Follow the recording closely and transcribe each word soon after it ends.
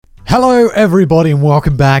Hello everybody and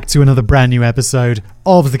welcome back to another brand new episode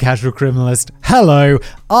of The Casual Criminalist. Hello,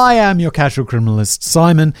 I am your Casual Criminalist,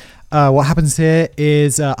 Simon. What happens here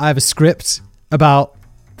is I have a script about,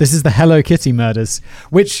 this is the Hello Kitty murders,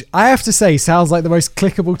 which I have to say sounds like the most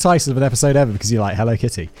clickable title of an episode ever because you're like, Hello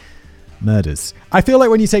Kitty murders. I feel like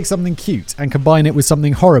when you take something cute and combine it with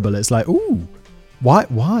something horrible, it's like, ooh,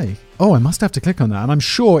 why? Oh, I must have to click on that. And I'm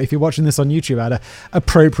sure if you're watching this on YouTube, I had an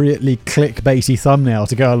appropriately clickbaity thumbnail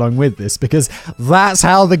to go along with this because that's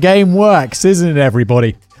how the game works, isn't it,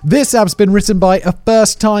 everybody? This app's been written by a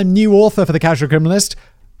first-time new author for The Casual Criminalist.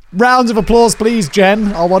 Rounds of applause, please,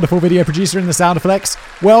 Jen, our wonderful video producer in the sound effects.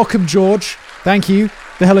 Welcome, George. Thank you.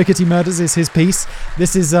 The Hello Kitty Murders is his piece.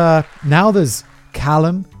 This is, now there's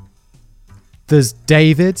Callum. There's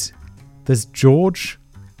David. There's George.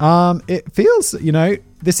 It feels,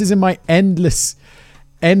 this is in my endless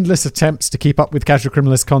attempts to keep up with Casual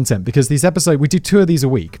Criminalist content because these episodes, we do 2 of these a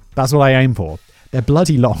week. That's what I aim for. They're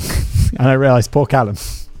bloody long. And I realise poor Callum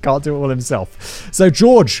can't do it all himself. So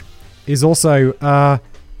George is also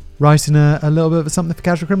writing a little bit of something for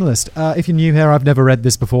Casual Criminalist. If you're new here, I've never read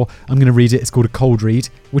this before. I'm going to read it. It's called a cold read,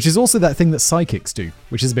 which is also that thing that psychics do,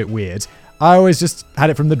 which is a bit weird. I always just had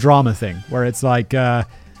it from the drama thing where it's like,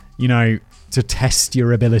 to test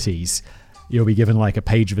your abilities, you'll be given like a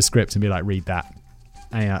page of a script and be like, read that.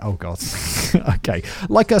 Oh God. Okay.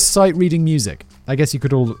 Like a sight reading music. I guess you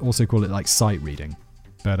could also call it like sight reading.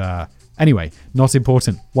 But anyway, not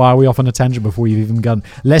important. Why are we off on a tangent before you've even begun?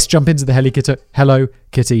 Let's jump into the Hello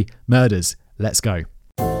Kitty murders. Let's go.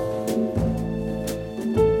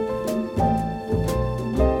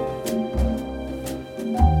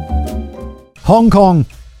 Hong Kong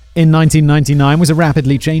in 1999 was a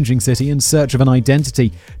rapidly changing city in search of an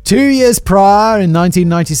identity. 2 years prior, in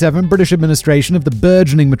 1997, British administration of the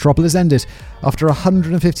burgeoning metropolis ended after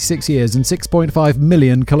 156 years and 6.5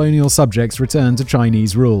 million colonial subjects returned to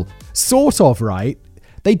Chinese rule. Sort of, right?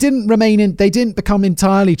 They didn't become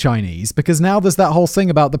entirely Chinese because now there's that whole thing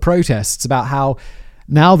about the protests about how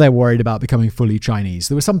now they're worried about becoming fully Chinese.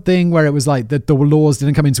 There was something where it was like the laws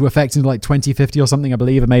didn't come into effect until like 2050 or something, I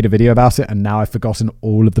believe. I made a video about it and now I've forgotten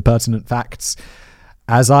all of the pertinent facts,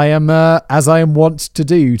 as I am wont to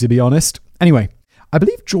do, to be honest. Anyway, I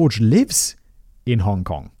believe George lives in Hong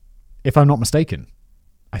Kong, if I'm not mistaken.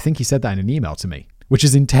 I think he said that in an email to me, which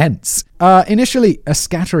is intense. Initially, a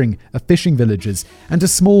scattering of fishing villages and a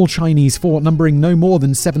small Chinese fort numbering no more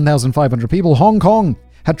than 7,500 people, Hong Kong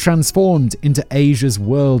had transformed into Asia's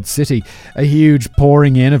world city. A huge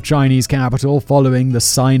pouring in of Chinese capital following the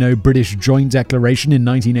Sino-British Joint Declaration in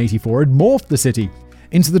 1984 had morphed the city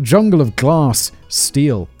into the jungle of glass,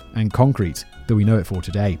 steel, and concrete that we know it for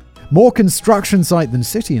today. More construction site than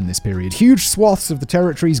city in this period, huge swaths of the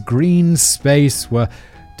territory's green space were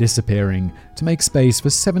disappearing to make space for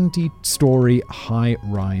 70-story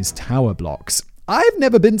high-rise tower blocks. I've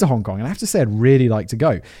never been to Hong Kong, and I have to say I'd really like to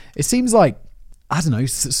go. It seems like, I don't know,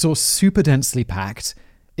 sort of super densely packed.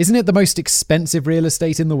 Isn't it the most expensive real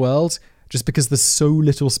estate in the world? Just because there's so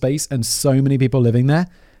little space and so many people living there?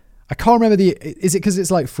 I can't remember is it because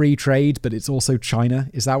it's like free trade, but it's also China?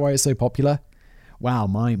 Is that why it's so popular? Wow,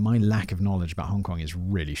 my lack of knowledge about Hong Kong is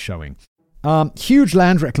really showing. Huge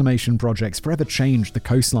land reclamation projects forever changed the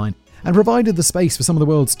coastline and provided the space for some of the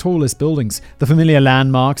world's tallest buildings. The familiar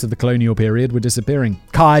landmarks of the colonial period were disappearing.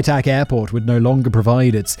 Kai Tak Airport would no longer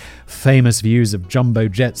provide its famous views of jumbo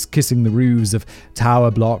jets kissing the roofs of tower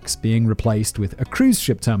blocks, being replaced with a cruise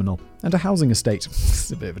ship terminal and a housing estate. It's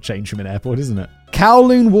a bit of a change from an airport, isn't it?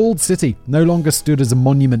 Kowloon Walled City no longer stood as a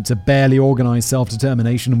monument to barely organised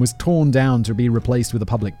self-determination and was torn down to be replaced with a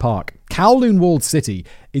public park. Kowloon Walled City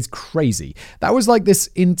is crazy. That was like this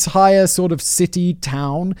entire sort of city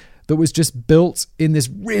town that was just built in this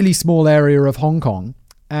really small area of Hong Kong.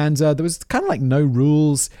 And there was kind of like no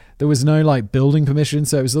rules. There was no like building permission.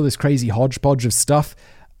 So it was all this crazy hodgepodge of stuff,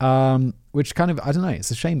 which kind of, I don't know,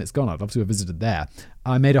 it's a shame it's gone. I'd love to have visited there.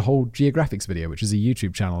 I made a whole geographics video, which is a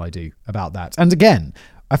YouTube channel I do about that. And again,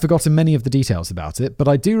 I've forgotten many of the details about it, but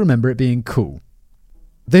I do remember it being cool.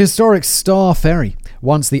 The historic Star Ferry,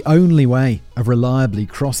 once the only way of reliably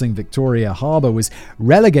crossing Victoria Harbour, was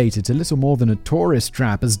relegated to little more than a tourist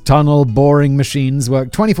trap as tunnel boring machines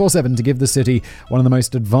worked 24/7 to give the city one of the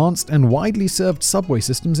most advanced and widely served subway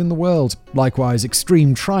systems in the world. Likewise,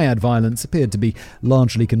 extreme triad violence appeared to be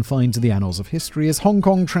largely confined to the annals of history as Hong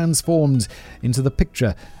Kong transformed into the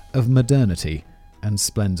picture of modernity and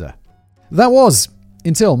splendour. That was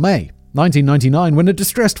until May 1999, when a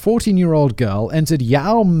distressed 14-year-old girl entered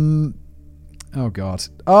Oh, God.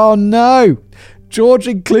 Oh, no! George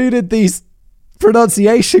included these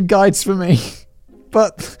pronunciation guides for me.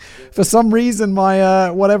 But for some reason, my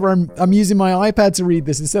I'm using my iPad to read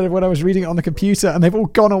this instead of when I was reading it on the computer, and they've all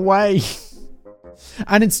gone away.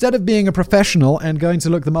 And instead of being a professional and going to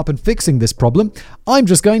look them up and fixing this problem, I'm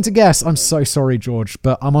just going to guess. I'm so sorry, George,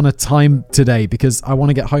 but I'm on a time today because I want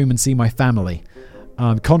to get home and see my family.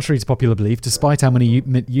 Contrary to popular belief, despite how many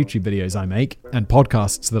YouTube videos I make and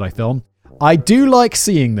podcasts that I film, I do like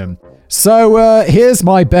seeing them. So here's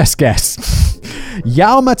my best guess.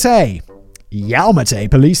 Yau Ma Tei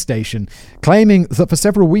Police Station, claiming that for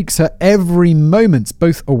several weeks her every moment,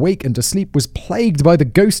 both awake and asleep, was plagued by the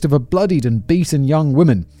ghost of a bloodied and beaten young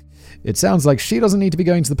woman. It sounds like she doesn't need to be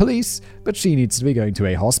going to the police, but she needs to be going to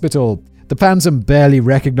a hospital. The phantom, barely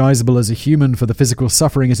recognizable as a human for the physical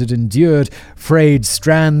suffering it had endured, frayed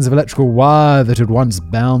strands of electrical wire that had once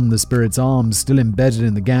bound the spirit's arms, still embedded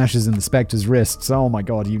in the gashes in the spectre's wrists. Oh my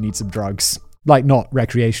god, you need some drugs. Like, not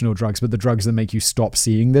recreational drugs, but the drugs that make you stop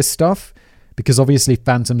seeing this stuff. Because obviously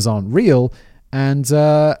phantoms aren't real, and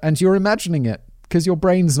you're imagining it, because your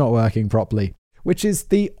brain's not working properly. Which is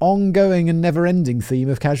the ongoing and never-ending theme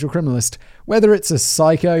of Casual Criminalist. Whether it's a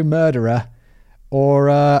psycho murderer or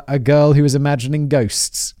a girl who is imagining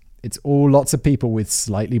ghosts, it's all lots of people with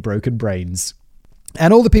slightly broken brains.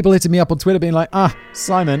 And all the people hitting me up on Twitter being like,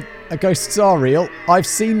 Simon, ghosts are real. I've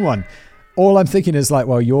seen one. All I'm thinking is like,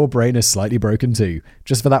 well, your brain is slightly broken too.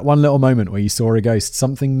 Just for that one little moment where you saw a ghost,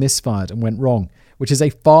 something misfired and went wrong, which is a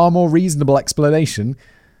far more reasonable explanation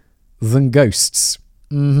than ghosts.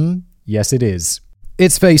 Yes, it is.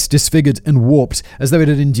 Its face disfigured and warped, as though it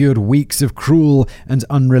had endured weeks of cruel and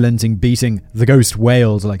unrelenting beating. The ghost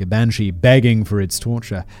wailed like a banshee, begging for its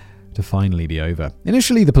torture to finally be over.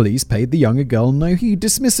 Initially, the police paid the younger girl no heed,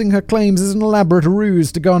 dismissing her claims as an elaborate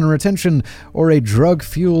ruse to garner attention or a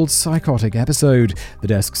drug-fueled psychotic episode. The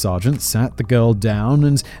desk sergeant sat the girl down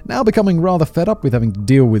and, now becoming rather fed up with having to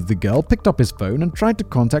deal with the girl, picked up his phone and tried to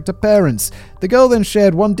contact her parents. The girl then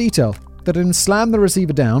shared one detail, that had slammed the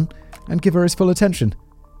receiver down and give her his full attention.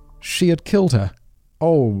 She had killed her.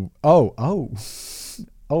 Oh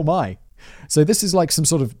my. So this is like some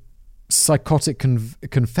sort of psychotic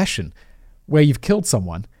confession where you've killed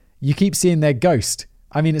someone. You keep seeing their ghost.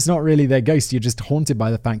 I mean, it's not really their ghost. You're just haunted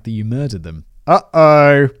by the fact that you murdered them.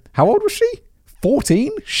 Uh-oh. How old was she?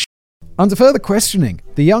 14? Under further questioning,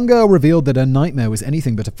 the young girl revealed that her nightmare was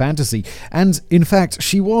anything but a fantasy, and, in fact,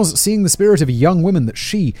 she was seeing the spirit of a young woman that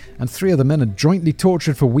she and 3 other men had jointly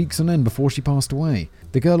tortured for weeks on end before she passed away.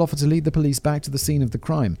 The girl offered to lead the police back to the scene of the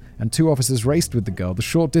crime, and 2 officers raced with the girl the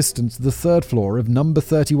short distance to the 3rd floor of number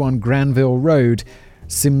 31 Granville Road,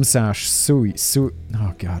 Simsash Sui.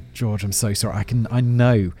 Oh, God, George, I'm so sorry. I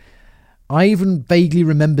know. I even vaguely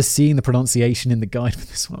remember seeing the pronunciation in the guide for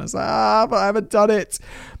this one. I was like, but I haven't done it.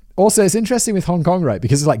 Also, it's interesting with Hong Kong, right?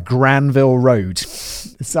 Because it's like Granville Road.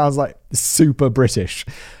 It sounds like super British.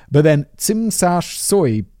 But then Tsim Sash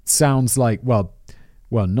Soi sounds like, well,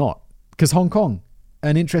 not. Because Hong Kong,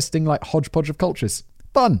 an interesting like hodgepodge of cultures.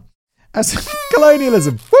 Fun. As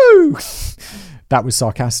colonialism. Woo! That was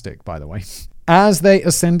sarcastic, by the way. As they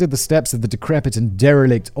ascended the steps of the decrepit and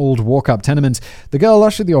derelict old walk-up tenement, the girl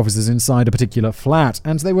ushered the officers inside a particular flat,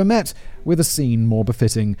 and they were met with a scene more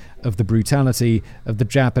befitting of the brutality of the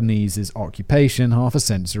Japanese's occupation half a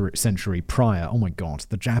century prior. Oh my god,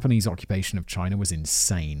 the Japanese occupation of China was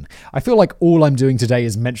insane. I feel like all I'm doing today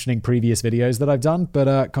is mentioning previous videos that I've done,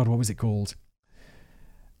 but god, what was it called?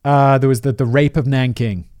 There was the rape of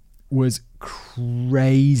Nanking. Was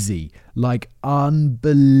crazy, like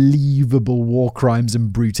unbelievable war crimes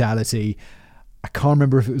and brutality. I can't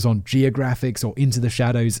remember if it was on Geographics or Into the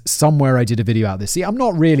Shadows. Somewhere I did a video out this. See, I'm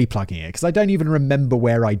not really plugging it because I don't even remember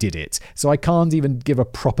where I did it. So I can't even give a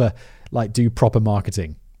proper, do proper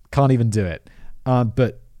marketing. Can't even do it.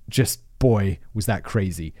 But just, boy, was that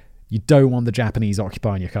crazy. You don't want the Japanese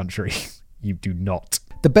occupying your country. You do not.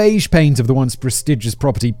 The beige paint of the once prestigious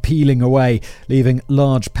property peeling away, leaving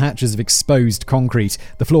large patches of exposed concrete,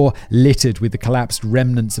 the floor littered with the collapsed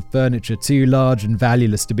remnants of furniture too large and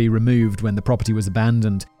valueless to be removed when the property was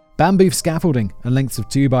abandoned. Bamboo scaffolding and lengths of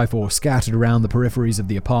 2x4 scattered around the peripheries of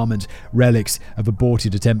the apartment, relics of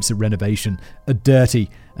aborted attempts at renovation. A dirty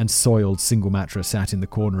and soiled single mattress sat in the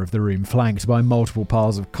corner of the room, flanked by multiple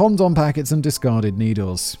piles of condom packets and discarded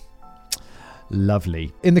needles.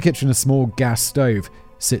 Lovely. In the kitchen, a small gas stove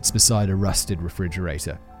sits beside a rusted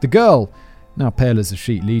refrigerator. The girl, now pale as a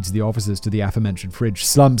sheet, leads the officers to the aforementioned fridge,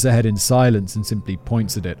 slumps her head in silence and simply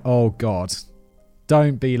points at it. Oh god.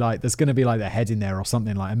 Don't be like, there's going to be like the head in there or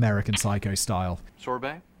something like American Psycho style.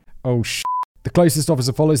 Sorbet? Oh The closest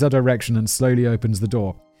officer follows her direction and slowly opens the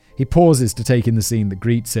door. He pauses to take in the scene that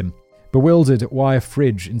greets him. bewildered at why a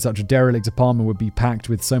fridge in such a derelict apartment would be packed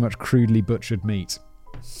with so much crudely butchered meat.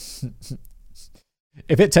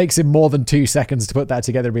 If it takes him more than 2 seconds to put that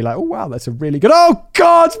together and be like, oh wow, that's a really good... Oh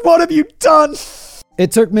God, what have you done?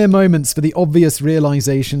 It took mere moments for the obvious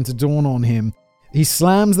realization to dawn on him. He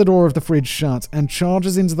slams the door of the fridge shut and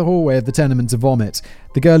charges into the hallway of the tenement to vomit.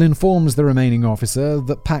 The girl informs the remaining officer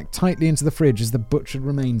that packed tightly into the fridge is the butchered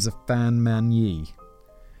remains of Fan Man Yi.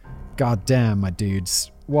 God damn, my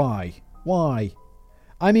dudes. Why?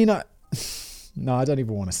 I mean, no, I don't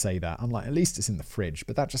even want to say that. I'm like, at least it's in the fridge,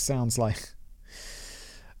 but that just sounds like...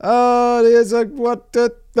 there's a... what...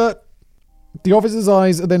 The officer's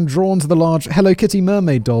eyes are then drawn to the large Hello Kitty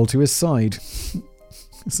mermaid doll to his side.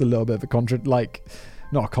 It's a little bit of a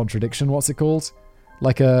not a contradiction, what's it called?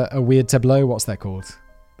 Like a weird tableau, what's that called?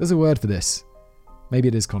 There's a word for this. Maybe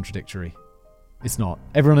it is contradictory. It's not.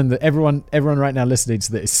 Everyone right now listening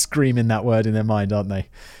to this is screaming that word in their mind, aren't they?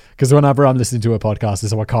 Because whenever I'm listening to a podcast and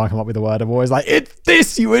someone can't come up with a word, I'm always like, it's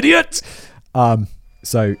this, you idiot!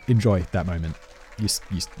 So enjoy that moment. You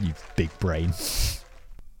big brain.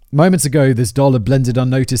 Moments ago, this doll had blended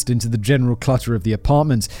unnoticed into the general clutter of the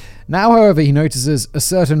apartment. Now, however, he notices a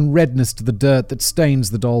certain redness to the dirt that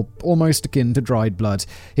stains the doll, almost akin to dried blood.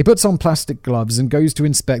 He puts on plastic gloves and goes to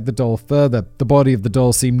inspect the doll further. The body of the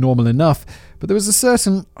doll seemed normal enough, but there was a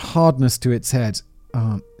certain hardness to its head.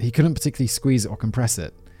 He couldn't particularly squeeze it or compress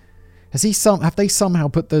it. Have they somehow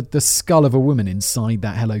put the skull of a woman inside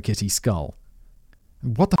that Hello Kitty skull?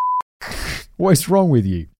 What the f***? What is wrong with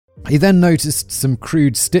you? He then noticed some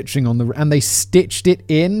crude stitching and they stitched it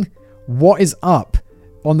in? What is up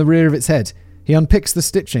on the rear of its head? He unpicks the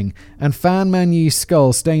stitching, and Fan Man Yi's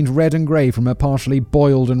skull, stained red and grey from her partially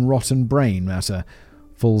boiled and rotten brain matter,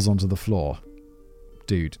 falls onto the floor.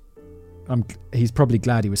 Dude, he's probably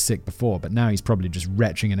glad he was sick before, but now he's probably just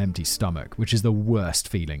retching an empty stomach, which is the worst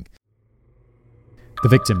feeling. The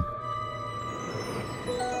victim.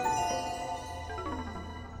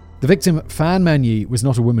 The victim, Fan Man Yi, was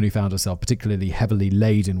not a woman who found herself particularly heavily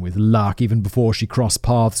laden with luck even before she crossed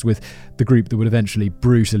paths with the group that would eventually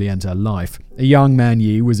brutally end her life. A young Man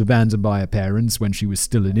Yi was abandoned by her parents when she was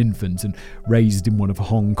still an infant and raised in one of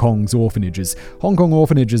Hong Kong's orphanages. Hong Kong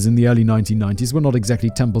orphanages in the early 1990s were not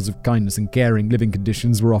exactly temples of kindness and caring. Living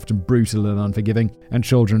conditions were often brutal and unforgiving, and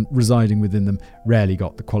children residing within them rarely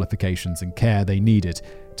got the qualifications and care they needed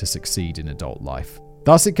to succeed in adult life.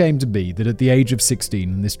 Thus it came to be that at the age of 16,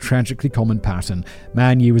 in this tragically common pattern,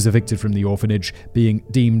 Man Yi was evicted from the orphanage, being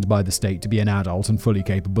deemed by the state to be an adult and fully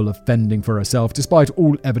capable of fending for herself, despite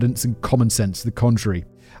all evidence and common sense to the contrary.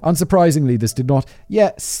 Unsurprisingly, this did not...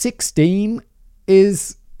 16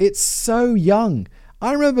 it's so young.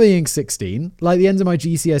 I remember being 16, like the end of my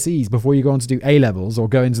GCSEs before you go on to do A-levels or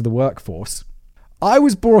go into the workforce. I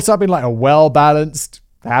was brought up in like a well-balanced,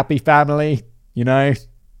 happy family,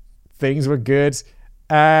 things were good.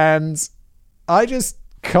 And I just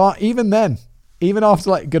can't, even after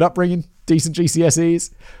like good upbringing, decent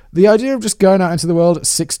GCSEs, the idea of just going out into the world at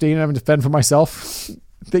 16 and having to fend for myself,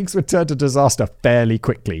 things would turn to disaster fairly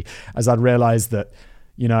quickly as I'd realize that,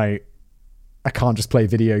 I can't just play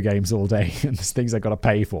video games all day and there's things I got to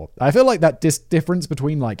pay for. I feel like that difference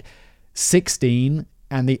between like 16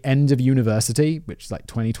 and the end of university, which is like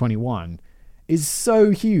 2021, is so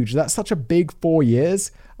huge. That's such a big 4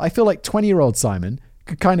 years. I feel like 20-year-old Simon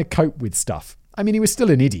could kind of cope with stuff. I mean, he was still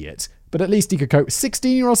an idiot, but at least he could cope.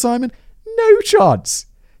 16-year-old Simon? No chance.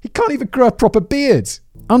 He can't even grow a proper beard.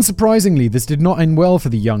 Unsurprisingly, this did not end well for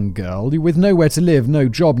the young girl, who with nowhere to live, no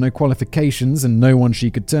job, no qualifications, and no one she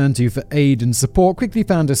could turn to for aid and support, quickly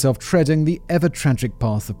found herself treading the ever-tragic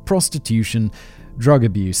path of prostitution, drug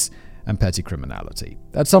abuse, and petty criminality.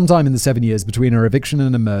 At some time in the 7 years between her eviction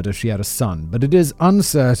and her murder, she had a son, but it is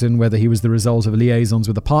uncertain whether he was the result of liaisons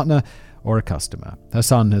with a partner or a customer. Her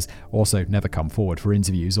son has also never come forward for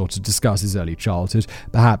interviews or to discuss his early childhood.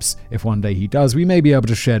 Perhaps, if one day he does, we may be able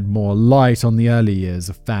to shed more light on the early years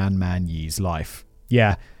of Fan Man Yi's life.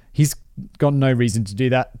 Yeah, he's got no reason to do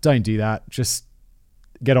that. Don't do that. Just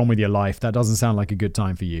get on with your life. That doesn't sound like a good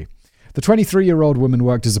time for you. The 23-year-old woman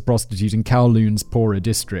worked as a prostitute in Kowloon's poorer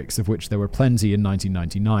districts, of which there were plenty in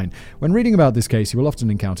 1999. When reading about this case, you will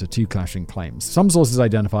often encounter two clashing claims. Some sources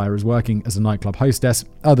identify her as working as a nightclub hostess,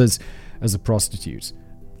 others as a prostitute.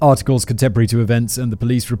 Articles contemporary to events and the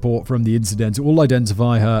police report from the incident all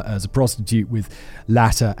identify her as a prostitute, with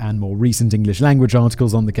latter and more recent English language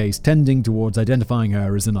articles on the case tending towards identifying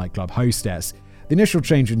her as a nightclub hostess. The initial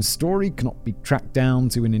change in story cannot be tracked down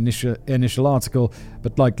to an initial article,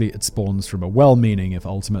 but likely it spawns from a well-meaning, if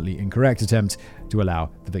ultimately incorrect, attempt to allow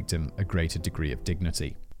the victim a greater degree of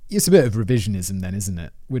dignity. It's a bit of revisionism then, isn't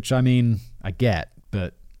it? Which, I mean, I get,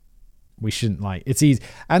 but We shouldn't it's easy.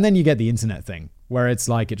 And then you get the internet thing where it's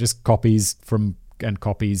it just copies from and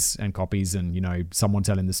copies and copies and, someone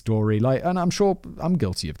telling the story. And I'm sure I'm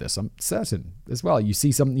guilty of this. I'm certain as well. You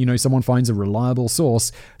see someone finds a reliable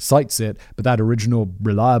source, cites it, but that original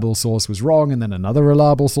reliable source was wrong. And then another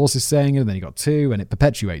reliable source is saying it. And then you got two and it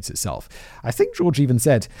perpetuates itself. I think George even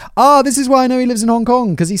said, this is why I know he lives in Hong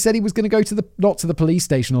Kong. Because he said he was going to go to not to the police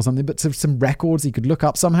station or something, but to some records he could look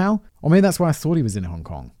up somehow. Or maybe that's why I thought he was in Hong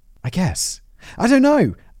Kong. I guess. I don't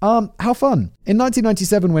know. How fun. In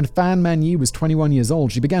 1997, when Fan Man Yu was 21 years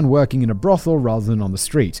old, she began working in a brothel rather than on the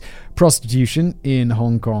street. Prostitution in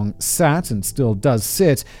Hong Kong sat, and still does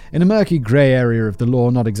sit, in a murky grey area of the law,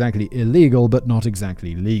 not exactly illegal, but not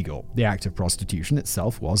exactly legal. The act of prostitution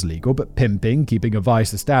itself was legal, but pimping, keeping a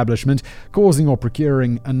vice establishment, causing or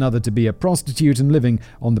procuring another to be a prostitute, and living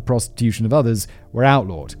on the prostitution of others were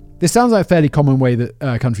outlawed. This sounds like a fairly common way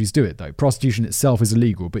that countries do it, though. Prostitution itself is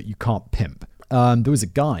illegal, but you can't pimp. There was a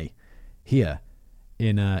guy here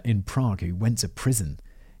in Prague who went to prison.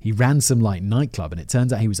 He ran some nightclub, and it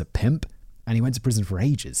turns out he was a pimp, and he went to prison for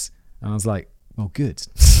ages. And I was like, well, good.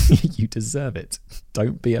 You deserve it.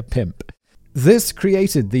 Don't be a pimp. This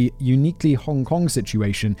created the uniquely Hong Kong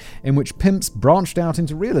situation in which pimps branched out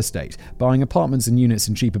into real estate, buying apartments and units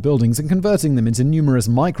in cheaper buildings and converting them into numerous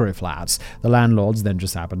micro-flats. The landlords then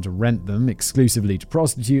just happened to rent them exclusively to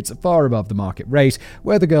prostitutes at far above the market rate,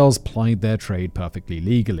 where the girls plied their trade perfectly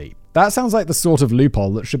legally. That sounds like the sort of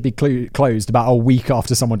loophole that should be closed about a week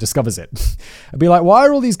after someone discovers it. I'd be like, why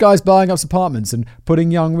are all these guys buying up apartments and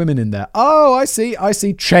putting young women in there? Oh, I see.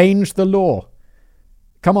 Change the law.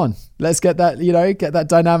 Come on, let's get that, get that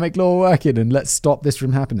dynamic law working and let's stop this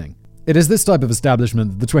from happening. It is this type of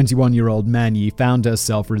establishment that the 21-year-old Man Yi found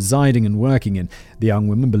herself residing and working in. The young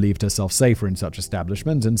woman believed herself safer in such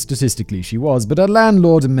establishment, and statistically she was, but her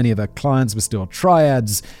landlord and many of her clients were still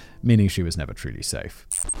triads, meaning she was never truly safe.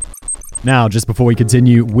 Now, just before we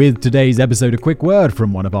continue with today's episode, a quick word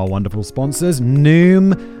from one of our wonderful sponsors,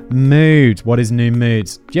 Noom Mood. What is Noom Mood?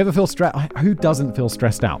 Do you ever feel stressed? Who doesn't feel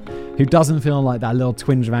stressed out? Who doesn't feel like that little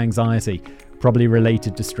twinge of anxiety, probably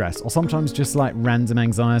related to stress, or sometimes just random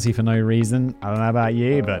anxiety for no reason? I don't know about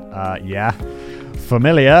you, but yeah,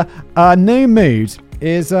 familiar. Noom Mood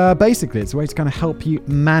is basically, it's a way to kind of help you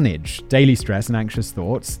manage daily stress and anxious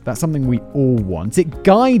thoughts. That's something we all want. It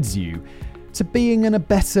guides you to being in a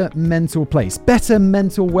better mental place. Better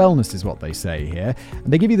mental wellness is what they say here.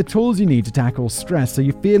 And they give you the tools you need to tackle stress so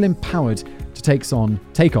you feel empowered to take on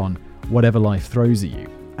whatever life throws at you.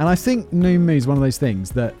 And I think Noom Mood is one of those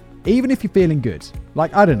things that even if you're feeling good,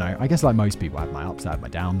 I don't know, I guess like most people, I have my ups, I have my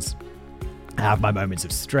downs. I have my moments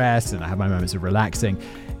of stress and I have my moments of relaxing.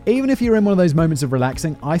 Even if you're in one of those moments of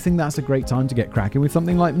relaxing, I think that's a great time to get cracking with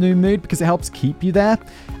something like Noom Mood because it helps keep you there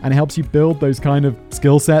and it helps you build those kind of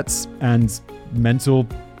skill sets and mental,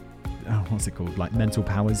 what's it called? Mental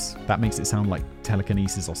powers. That makes it sound like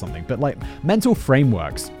telekinesis or something, but mental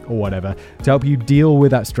frameworks or whatever to help you deal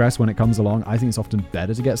with that stress when it comes along. I think it's often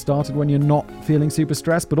better to get started when you're not feeling super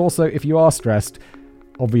stressed, but also if you are stressed,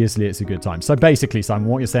 obviously it's a good time. So basically, Simon,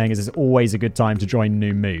 what you're saying is it's always a good time to join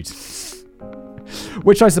Noom Mood.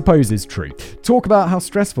 Which I suppose is true. Talk about how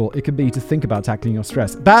stressful it can be to think about tackling your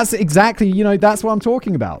stress. That's exactly, that's what I'm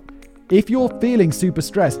talking about. If you're feeling super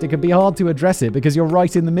stressed, it can be hard to address it because you're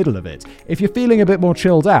right in the middle of it. If you're feeling a bit more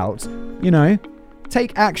chilled out,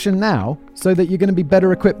 take action now so that you're going to be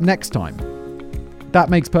better equipped next time. That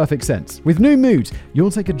makes perfect sense. With Noom Mood,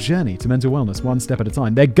 you'll take a journey to mental wellness one step at a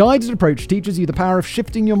time. Their guided approach teaches you the power of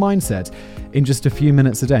shifting your mindset in just a few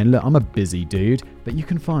minutes a day. And look, I'm a busy dude, but I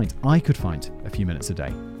could find a few minutes a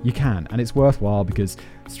day. You can, and it's worthwhile because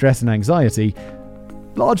stress and anxiety,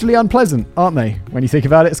 largely unpleasant, aren't they? When you think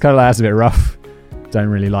about it, it's kind of that's a bit rough. Don't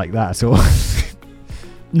really like that at all.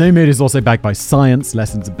 Noom Mood is also backed by science.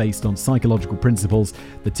 Lessons are based on psychological principles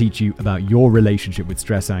that teach you about your relationship with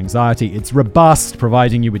stress and anxiety. It's robust,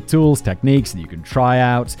 providing you with tools, techniques that you can try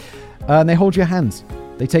out. And they hold your hands.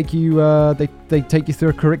 They take you they take you through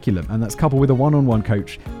a curriculum, and that's coupled with a one-on-one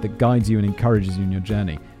coach that guides you and encourages you in your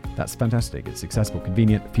journey. That's fantastic. It's accessible,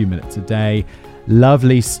 convenient, a few minutes a day.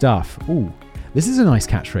 Lovely stuff. Ooh, this is a nice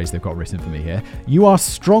catchphrase they've got written for me here. You are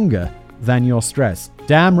stronger than your stress.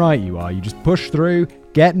 Damn right you are. You just push through.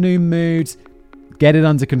 Get Noom Mood, get it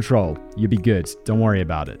under control. You'll be good. Don't worry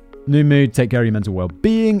about it. Noom Mood, take care of your mental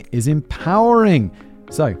well-being, is empowering.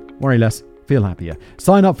 So, worry less, feel happier.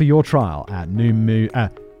 Sign up for your trial at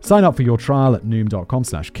Noom. Sign up for your trial at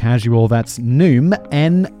noom.com/casual. That's Noom,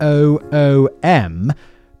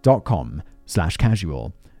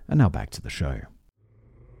 NOOM.com/casual. And now back to the show.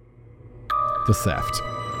 The theft.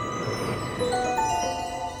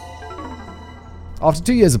 After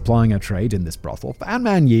 2 years of plying her trade in this brothel, Fan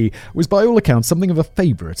Man Yi was by all accounts something of a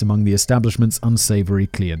favourite among the establishment's unsavoury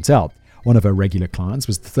clientele. One of her regular clients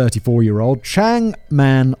was the 34-year-old Chang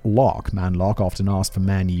Man Lok. Man Lok often asked for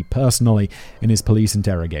Man Yi personally. In his police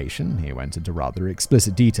interrogation, he went into rather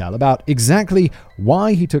explicit detail about exactly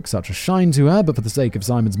why he took such a shine to her, but for the sake of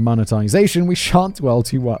Simon's monetization, we shan't dwell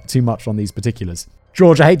too much on these particulars.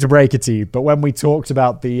 George, I hate to break it to you, but when we talked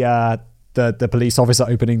about the police officer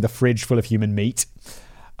opening the fridge full of human meat,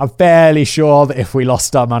 I'm fairly sure that if we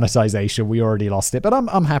lost our monetization, we already lost it. But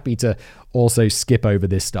I'm happy to also skip over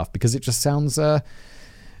this stuff because it just sounds a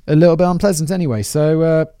little bit unpleasant anyway.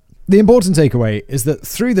 So the important takeaway is that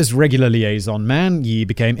through this regular liaison, Man Yi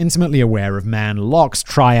became intimately aware of Man Lok's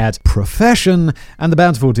triad profession and the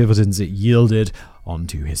bountiful dividends it yielded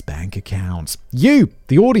onto his bank account. You,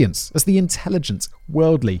 the audience, as the intelligent,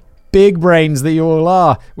 worldly, big brains that you all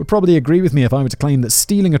are, would probably agree with me if I were to claim that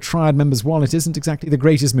stealing a triad member's wallet isn't exactly the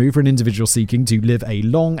greatest move for an individual seeking to live a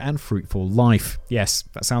long and fruitful life. Yes,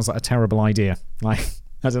 that sounds like a terrible idea. I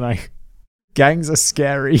don't know. Gangs are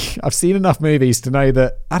scary. I've seen enough movies to know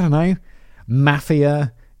that, I don't know,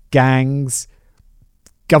 mafia, gangs,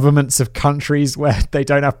 governments of countries where they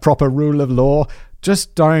don't have proper rule of law,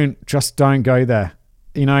 just don't go there.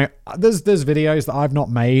 You know, there's videos that I've not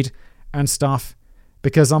made and stuff,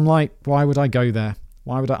 because I'm like, why would I go there?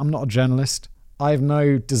 I'm not a journalist. I have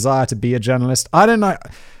no desire to be a journalist. I don't know.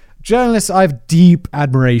 Journalists I have deep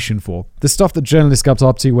admiration for. The stuff that journalists get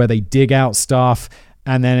up to where they dig out stuff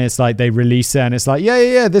and then it's like they release it and it's like,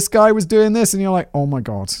 yeah, this guy was doing this. And you're like, oh my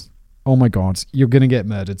God, you're going to get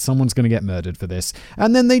murdered. Someone's going to get murdered for this.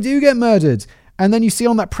 And then they do get murdered. And then you see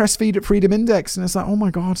on that press feed at Freedom Index and it's like, oh my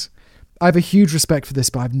God, I have a huge respect for this,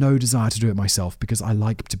 but I have no desire to do it myself because I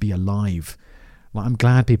like to be alive. Like, I'm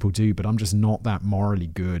glad people do, but I'm just not that morally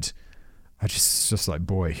good. Just like,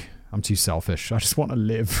 boy, I'm too selfish. I just want to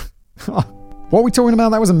live. What are we talking about?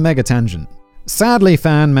 That was a mega tangent. Sadly,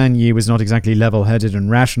 Fan Man Yi was not exactly level-headed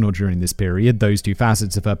and rational during this period, those two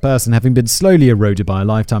facets of her person having been slowly eroded by a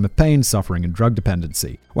lifetime of pain, suffering, and drug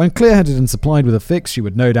dependency. When clear-headed and supplied with a fix, she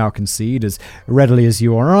would no doubt concede, as readily as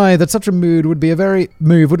you or I, that such a move would be a very,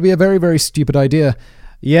 very stupid idea.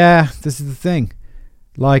 Yeah, this is the thing.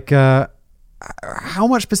 Like, how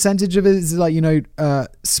much percentage of it is like,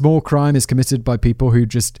 small crime is committed by people who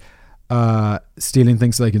just stealing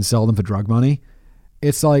things so they can sell them for drug money?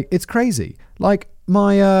 It's like, it's crazy. Like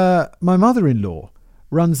my mother-in-law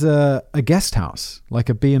runs a guest house, like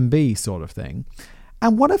a B&B sort of thing.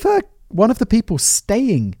 And one of the people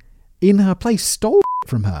staying in her place stole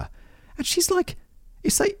from her. And she's like,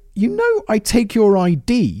 it's like, I take your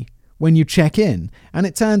ID when you check in, and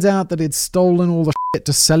it turns out that it's stolen all the shit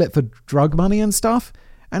to sell it for drug money and stuff.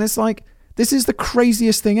 And it's like, this is the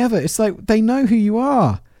craziest thing ever. It's like, they know who you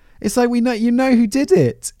are. It's like, you know who did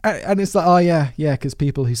it. And it's like, oh yeah, because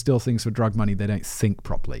people who steal things for drug money, they don't think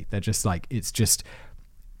properly. They're just like, it's just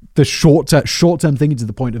the short-term thinking to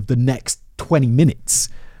the point of the next 20 minutes,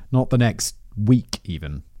 not the next week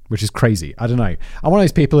even, which is crazy. I don't know. I'm one of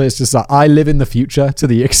those people that's just like, I live in the future to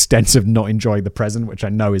the extent of not enjoying the present, which I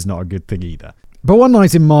know is not a good thing either. But one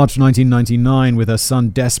night in March 1999, with her son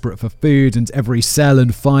desperate for food and every cell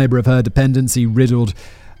and fibre of her dependency riddled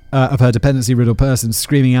person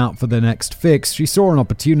screaming out for the next fix, she saw an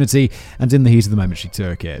opportunity, and in the heat of the moment she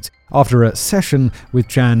took it. After a session with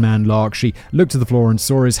Chan Man Lok, she looked to the floor and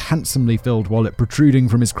saw his handsomely filled wallet protruding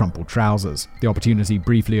from his crumpled trousers. The opportunity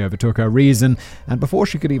briefly overtook her reason, and before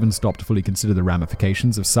she could even stop to fully consider the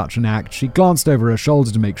ramifications of such an act, she glanced over her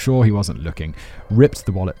shoulder to make sure he wasn't looking, ripped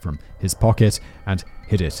the wallet from his pocket, and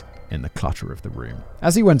hid it in the clutter of the room.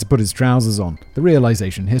 As he went to put his trousers on, the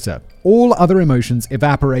realization hit her. All other emotions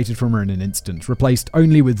evaporated from her in an instant, replaced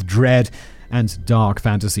only with dread and dark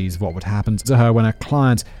fantasies of what would happen to her when her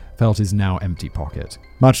client felt his now empty pocket.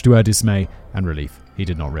 Much to her dismay and relief, he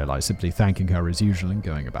did not realize, simply thanking her as usual and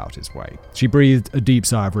going about his way. She breathed a deep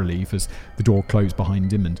sigh of relief as the door closed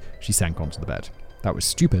behind him and she sank onto the bed. That was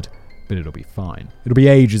stupid, but it'll be fine. It'll be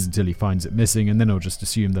ages until he finds it missing, and then he'll just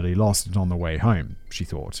assume that he lost it on the way home, she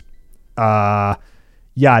thought.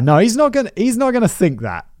 He's not gonna think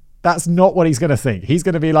that. That's not what he's gonna think. He's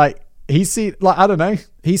gonna be like, he's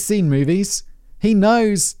seen movies. He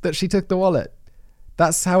knows that she took the wallet.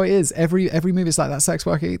 That's how it is. Every movie is like that. Sex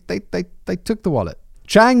worker, they took the wallet.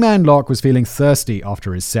 Chang Man Lok was feeling thirsty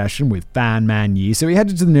after his session with Fan Man Yi, so he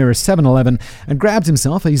headed to the nearest 7-Eleven and grabbed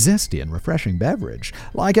himself a zesty and refreshing beverage.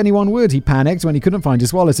 Like anyone would, he panicked when he couldn't find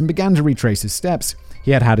his wallet and began to retrace his steps.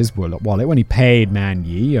 He had his wallet when he paid Man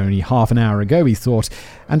Yi only half an hour ago, he thought,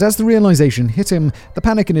 and as the realization hit him, the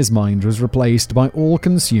panic in his mind was replaced by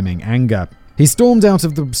all-consuming anger. He stormed out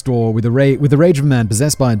of the store with the rage of a man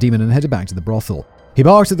possessed by a demon and headed back to the brothel. He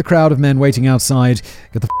barked at the crowd of men waiting outside,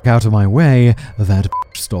 "Get the f*** out of my way, that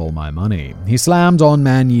stole my money." He slammed on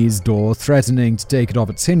Man Yi's door, threatening to take it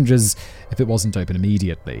off its hinges if it wasn't open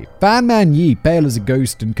immediately. Fan Man Yi, pale as a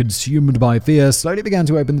ghost and consumed by fear, slowly began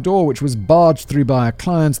to open the door, which was barged through by a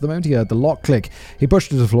client. The moment he heard the lock click, he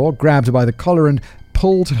pushed her to the floor, grabbed her by the collar and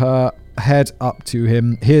pulled her head up to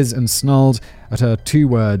his, and snarled at her 2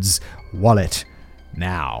 words, "Wallet,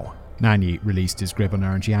 now." Man Yi released his grip on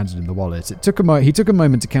her and she handed him the wallet. He took a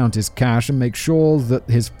moment to count his cash and make sure that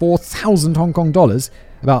his 4,000 Hong Kong dollars,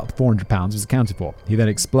 about £400, was accounted for. He then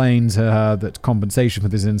explained to her that compensation for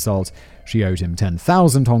this insult, she owed him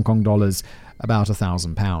 10,000 Hong Kong dollars, about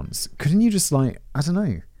 £1,000. Couldn't you just I don't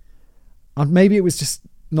know. Maybe it was just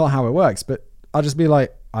not how it works, but I'd just be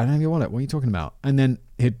like, "I don't have your wallet, what are you talking about?" And then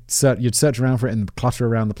you'd search around for it and clutter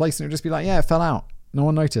around the place and it'd just be like, "Yeah, it fell out. No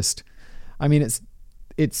one noticed." I mean,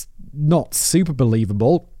 it's not super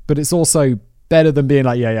believable, but it's also better than being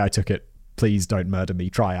like, yeah, I took it. Please don't murder me,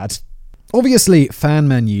 triad. Obviously, Fan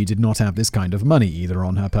Man Yi did not have this kind of money, either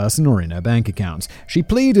on her person or in her bank account. She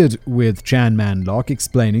pleaded with Chan Man Lok,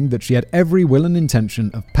 explaining that she had every will and intention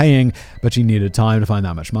of paying, but she needed time to find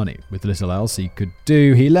that much money. With little else he could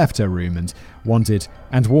do, he left her room and warned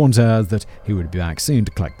her that he would be back soon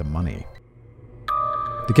to collect the money.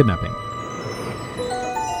 The kidnapping.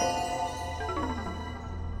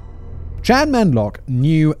 Chan Man Lok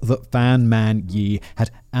knew that Fan Man Yi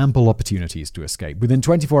had ample opportunities to escape. Within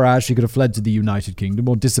 24 hours, she could have fled to the United Kingdom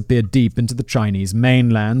or disappeared deep into the Chinese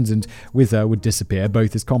mainland, and with her would disappear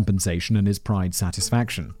both his compensation and his pride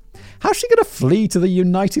satisfaction. How's she going to flee to the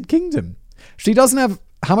United Kingdom? She doesn't have...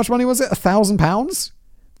 How much money was it? £1,000?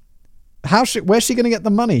 Where's she going to get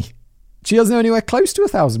the money? She doesn't know anywhere close to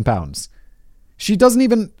 £1,000. She doesn't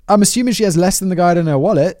even... I'm assuming she has less than the guy in her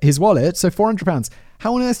wallet, his wallet, so £400.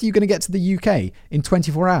 How on earth are you going to get to the UK in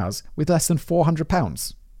 24 hours with less than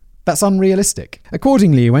 £400? That's unrealistic.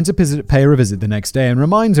 Accordingly, he went to pay her a visit the next day and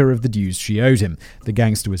remind her of the dues she owed him. The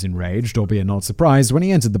gangster was enraged, albeit not surprised, when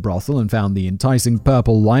he entered the brothel and found the enticing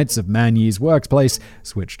purple lights of Man Yi's workplace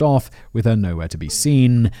switched off. With her nowhere to be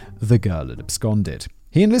seen, the girl had absconded.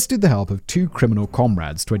 He enlisted the help of 2 criminal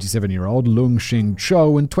comrades, 27-year-old Lung Xing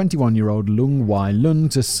Cho and 21-year-old Lung Wai Lun,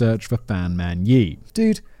 to search for Fan Man Yi.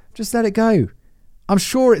 Dude, just let it go. I'm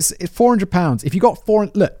sure it's £400. If you got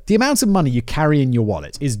look, the amount of money you carry in your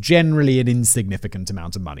wallet is generally an insignificant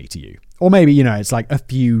amount of money to you. Or maybe, it's like a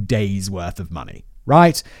few days worth of money,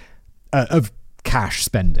 right? Of cash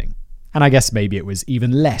spending. And I guess maybe it was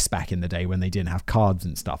even less back in the day when they didn't have cards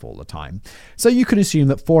and stuff all the time. So you can assume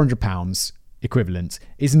that £400 equivalent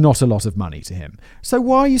is not a lot of money to him. So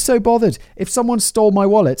why are you so bothered? If someone stole my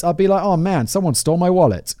wallet, I'd be like, oh man, someone stole my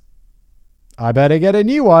wallet. I better get a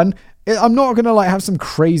new one. I'm not going to have some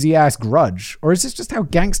crazy ass grudge. Or is this just how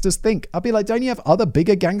gangsters think? I'd be like, don't you have other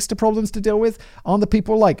bigger gangster problems to deal with? Aren't the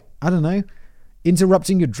people I don't know,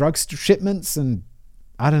 interrupting your drug shipments and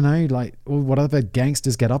I don't know, what other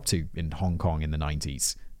gangsters get up to in Hong Kong in the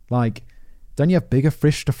 90s? Don't you have bigger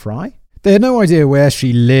fish to fry? They had no idea where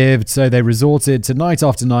she lived, so they resorted to night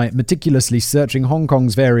after night meticulously searching Hong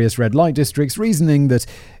Kong's various red light districts, reasoning that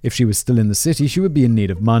if she was still in the city, she would be in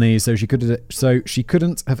need of money, so she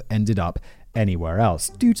couldn't have ended up anywhere else.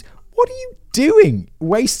 Dude, what are you doing?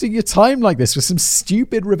 Wasting your time like this for some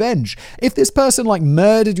stupid revenge. If this person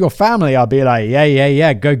murdered your family, I'd be like,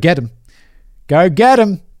 yeah, go get him. Go get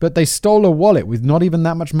him. But they stole a wallet with not even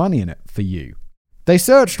that much money in it for you. They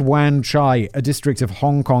searched Wan Chai, a district of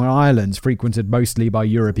Hong Kong Island frequented mostly by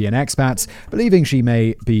European expats, believing she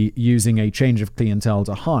may be using a change of clientele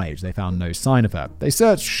to hide. They found no sign of her. They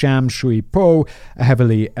searched Sham Shui Po, a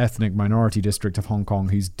heavily ethnic minority district of Hong Kong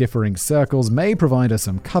whose differing circles may provide her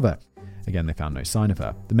some cover. Again, they found no sign of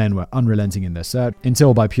her. The men were unrelenting in their search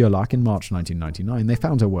until, by pure luck, in March 1999, they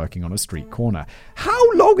found her working on a street corner.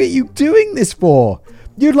 How long are you doing this for?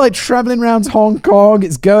 You're traveling around Hong Kong.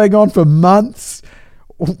 It's going on for months.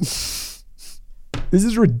 This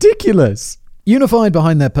is ridiculous. Unified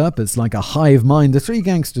behind their purpose like a hive mind, the 3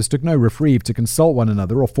 gangsters took no reprieve to consult one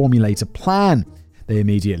another or formulate a plan. They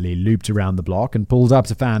immediately looped around the block and pulled up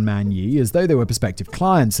to Fan Man Yi as though they were prospective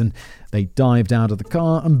clients, and they dived out of the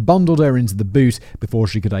car and bundled her into the boot before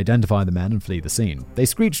she could identify the men and flee the scene. They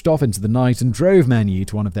screeched off into the night and drove Man Yi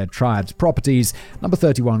to one of their tribe's properties, number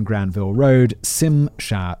 31 Granville Road, Sim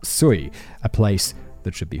Sha Sui, a place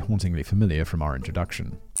that should be hauntingly familiar from our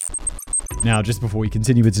introduction. Now, just before we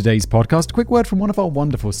continue with today's podcast, a quick word from one of our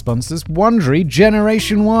wonderful sponsors, Wondery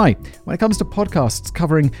Generation Y. When it comes to podcasts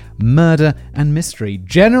covering murder and mystery,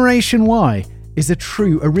 Generation Y is a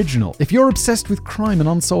true original. If you're obsessed with crime and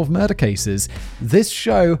unsolved murder cases, this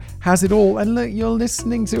show has it all. And look, you're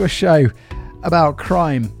listening to a show about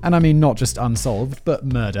crime. And I mean, not just unsolved, but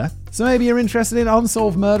murder. So maybe you're interested in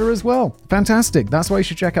unsolved murder as well. Fantastic. That's why you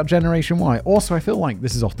should check out Generation Why. Also, I feel like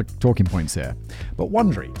this is off the talking points here, but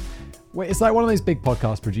Wondery. It's like one of those big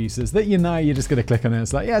podcast producers that you're just going to click on it.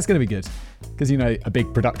 It's like, yeah, it's going to be good. Because, a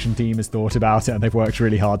big production team has thought about it and they've worked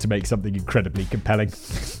really hard to make something incredibly compelling.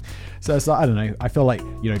 So it's like, I don't know, I feel like,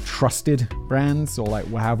 trusted brands or like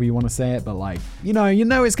however you want to say it, but like, you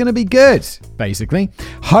know it's going to be good, basically.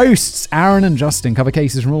 Hosts Aaron and Justin cover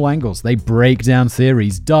cases from all angles. They break down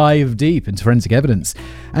theories, dive deep into forensic evidence,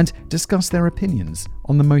 and discuss their opinions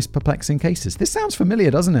on the most perplexing cases. This sounds familiar,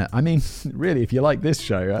 doesn't it? I mean, really, if you like this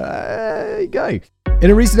show, there you go. In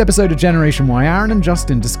a recent episode of Generation Why, Aaron and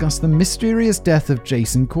Justin discuss the mysterious death of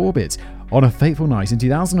Jason Corbett. On a fateful night in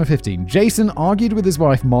 2015, Jason argued with his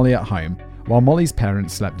wife Molly at home while Molly's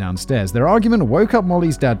parents slept downstairs. Their argument woke up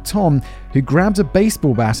Molly's dad Tom, who grabbed a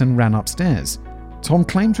baseball bat and ran upstairs. Tom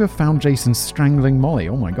claimed to have found Jason strangling Molly.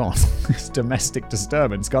 Oh my god, this domestic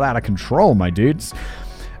disturbance got out of control, my dudes.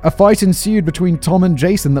 A fight ensued between Tom and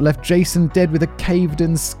Jason that left Jason dead with a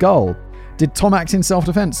caved-in skull. Did Tom act in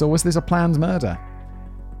self-defense, or was this a planned murder?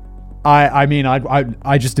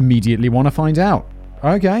 I just immediately want to find out.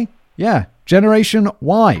 Okay, yeah, Generation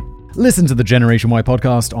Why. Listen to the Generation Why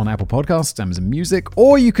podcast on Apple Podcasts, Amazon Music,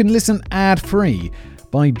 or you can listen ad-free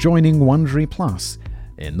by joining Wondery Plus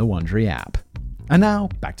in the Wondery app. And now,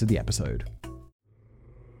 back to the episode.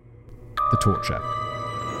 The torture.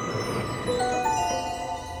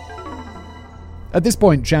 At this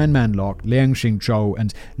point, Chan Man-lok, Liang Xing-chou,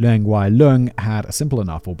 and Leung Wai-lung had a simple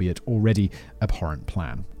enough, albeit already abhorrent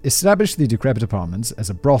plan. Establish the decrepit apartments as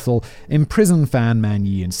a brothel, imprison Fan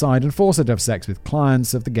Man-yi inside, and force her to have sex with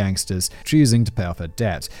clients of the gangsters choosing to pay off her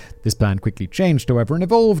debt. This plan quickly changed, however, and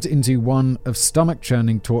evolved into one of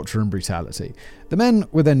stomach-churning torture and brutality. The men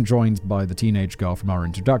were then joined by the teenage girl from our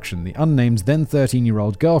introduction, the unnamed then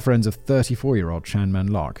 13-year-old girlfriend of 34-year-old Chan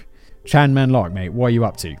Man-lok. Chan Man-lok, mate, what are you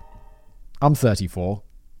up to? I'm 34.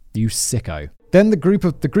 You sicko. Then the group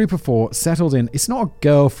of four settled in. It's not a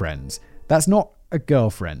girlfriend. That's not a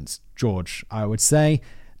girlfriend, George, I would say.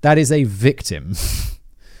 That is a victim.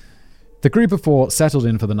 The group of four settled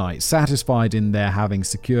in for the night, satisfied in their having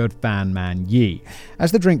secured Fan Man-yi.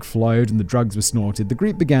 As the drink flowed and the drugs were snorted, the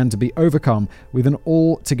group began to be overcome with an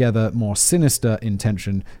altogether more sinister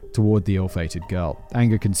intention toward the ill-fated girl.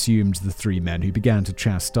 Anger consumed the three men, who began to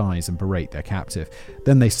chastise and berate their captive.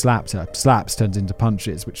 Then they slapped her. Slaps turned into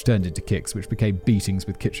punches, which turned into kicks, which became beatings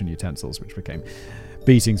with kitchen utensils, which became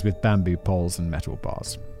beatings with bamboo poles and metal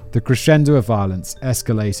bars. The crescendo of violence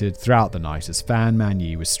escalated throughout the night as Fan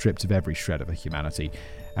Man-yi was stripped of every shred of her humanity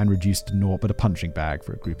and reduced to naught but a punching bag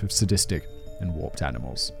for a group of sadistic and warped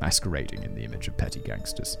animals masquerading in the image of petty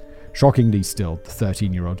gangsters. Shockingly still, the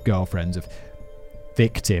 13-year-old girlfriend of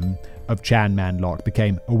victim of Chan Man-lok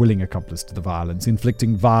became a willing accomplice to the violence,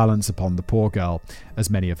 inflicting violence upon the poor girl as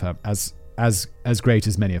great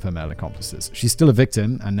as many of her male accomplices. She's still a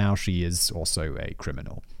victim, and now she is also a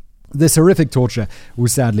criminal. This horrific torture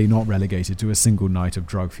was sadly not relegated to a single night of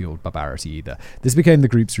drug-fueled barbarity either. This became the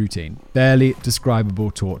group's routine, barely describable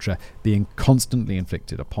torture being constantly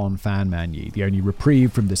inflicted upon Fan Man-yi, the only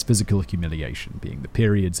reprieve from this physical humiliation being the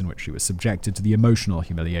periods in which she was subjected to the emotional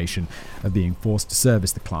humiliation of being forced to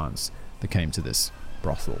service the clients that came to this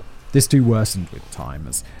brothel. This too worsened with time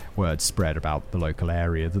as word spread about the local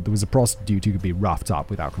area that there was a prostitute who could be roughed up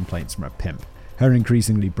without complaints from a pimp. Her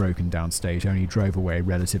increasingly broken down state only drove away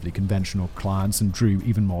relatively conventional clients and drew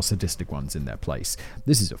even more sadistic ones in their place.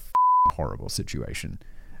 This is a horrible situation.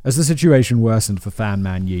 As the situation worsened for Fan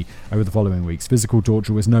Man-yi over the following weeks, physical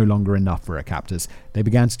torture was no longer enough for her captors. They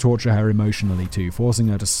began to torture her emotionally too, forcing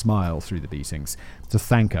her to smile through the beatings, to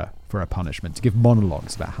thank her for her punishment, to give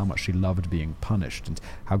monologues about how much she loved being punished and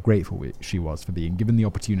how grateful she was for being given the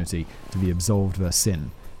opportunity to be absolved of her sin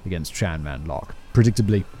against Chan Man-lok.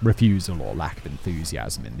 Predictably, refusal or lack of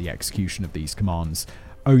enthusiasm in the execution of these commands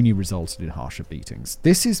only resulted in harsher beatings.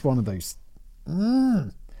 This is one of those...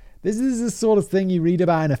 This is the sort of thing you read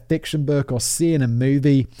about in a fiction book or see in a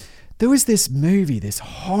movie. There was this movie, this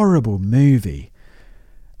horrible movie,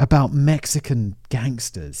 about Mexican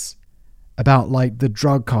gangsters. About, like, the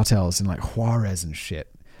drug cartels in, like, Juarez and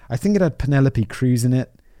shit. I think it had Penelope Cruz in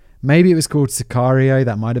it. Maybe it was called Sicario.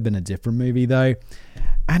 That might have been a different movie, though.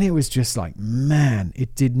 And it was just like, man,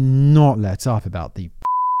 it did not let up about the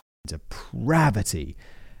depravity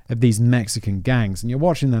of these Mexican gangs. And you're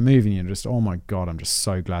watching that movie and you're just, oh my God, I'm just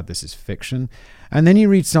so glad this is fiction. And then you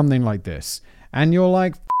read something like this and you're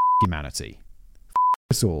like, humanity.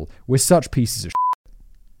 us all. We're such pieces of shit.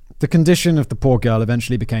 The condition of the poor girl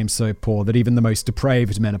eventually became so poor that even the most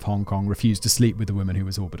depraved men of Hong Kong refused to sleep with the woman who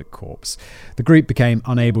was all but a corpse. The group became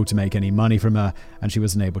unable to make any money from her, and she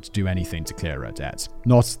was unable to do anything to clear her debt.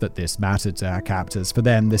 Not that this mattered to her captors. For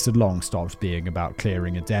them, this had long stopped being about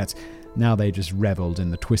clearing a debt. Now they just reveled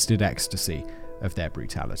in the twisted ecstasy of their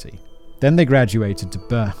brutality. Then they graduated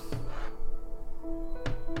to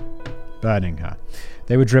burning her.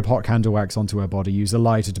 They would drip hot candle wax onto her body, use a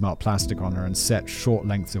lighter to melt plastic on her, and set short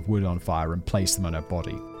lengths of wood on fire and place them on her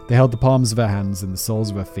body. They held the palms of her hands and the soles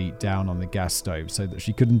of her feet down on the gas stove so that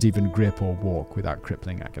she couldn't even grip or walk without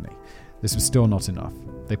crippling agony. This was still not enough.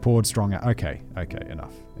 They poured strong... Okay,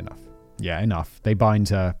 enough. Yeah, enough. They bind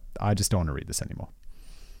her. I just don't want to read this anymore.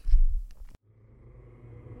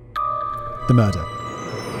 The murder.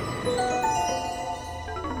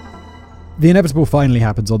 The inevitable finally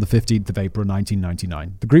happens on the 15th of April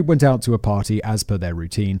 1999. The group went out to a party as per their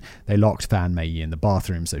routine. They locked Fan Mei in the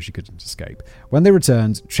bathroom so she couldn't escape. When they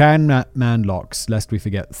returned, Chan Man Locks, lest we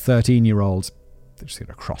forget 13-year-old, I'm just going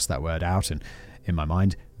to cross that word out in my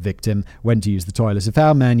mind, victim, went to use the toilet and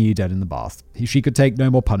found Man Yi dead in the bath. She could take no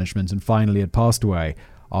more punishment and finally had passed away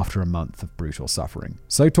after a month of brutal suffering.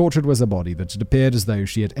 So tortured was her body that it appeared as though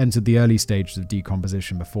she had entered the early stages of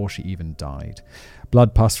decomposition before she even died.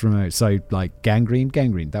 Blood pus from her, gangrene,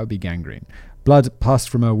 that would be gangrene. Blood pus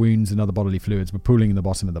from her wounds and other bodily fluids were pooling in the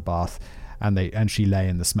bottom of the bath, and she lay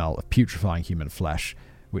in the smell of putrefying human flesh,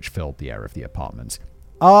 which filled the air of the apartment.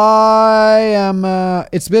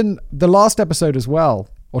 It's been the last episode as well,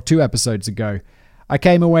 or 2 episodes ago. I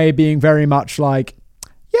came away being very much like,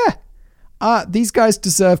 these guys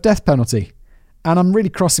deserve death penalty. And I'm really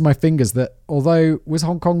crossing my fingers that although, was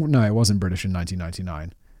Hong Kong? No, it wasn't British in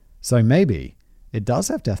 1999. So maybe it does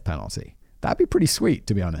have death penalty. That'd be pretty sweet,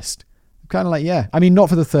 to be honest. I'm kind of like, yeah. I mean, not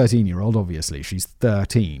for the 13-year-old, obviously. She's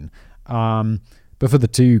 13. But for the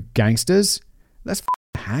 2 gangsters, let's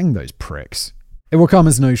hang those pricks. It will come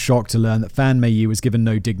as no shock to learn that Fan Mei was given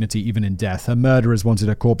no dignity even in death. Her murderers wanted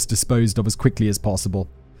her corpse disposed of as quickly as possible.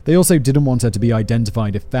 They also didn't want her to be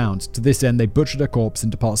identified if found. To this end, they butchered her corpse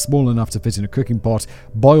into parts small enough to fit in a cooking pot,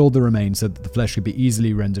 boiled the remains so that the flesh could be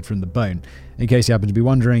easily rendered from the bone. In case you happen to be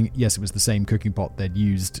wondering, yes, it was the same cooking pot they'd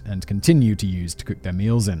used and continue to use to cook their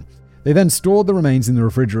meals in. They then stored the remains in the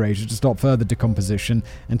refrigerator to stop further decomposition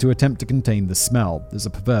and to attempt to contain the smell. As a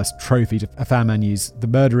perverse trophy to Fan Mei's, the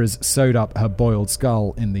murderers sewed up her boiled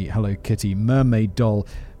skull in the Hello Kitty mermaid doll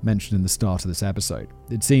mentioned in the start of this episode.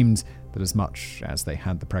 It seemed that as much as they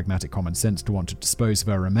had the pragmatic common sense to want to dispose of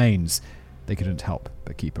her remains, they couldn't help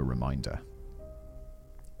but keep a reminder.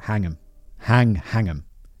 Hang 'em. Hang 'em.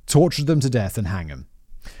 Torture them to death and hang 'em.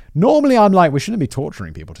 Normally I'm like, we shouldn't be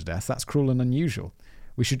torturing people to death. That's cruel and unusual.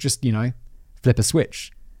 We should just, flip a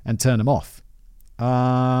switch and turn them off.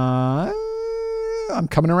 I'm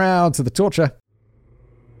coming around to the torture.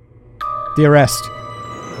 The arrest.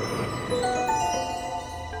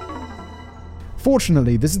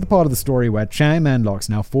 Fortunately, this is the part of the story where Chang Man-lok's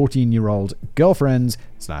now 14-year-old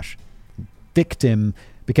girlfriend/victim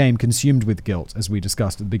became consumed with guilt, as we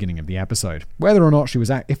discussed at the beginning of the episode. Whether or not she was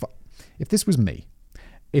if this was me,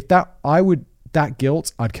 that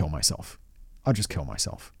guilt, I'd kill myself. I'd just kill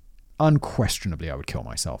myself. Unquestionably, I would kill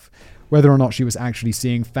myself. Whether or not she was actually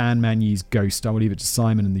seeing Fan Mei's ghost, I will leave it to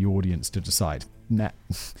Simon and the audience to decide. Not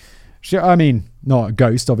a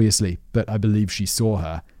ghost, obviously, but I believe she saw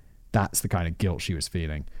her. That's the kind of guilt she was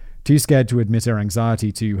feeling. Too scared to admit her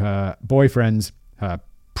anxiety to her boyfriend, her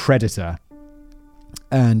predator,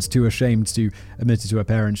 and too ashamed to admit it to her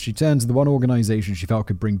parents, she turned to the one organization she felt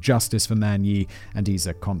could bring justice for Man Yi and ease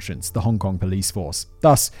her conscience, the Hong Kong Police Force.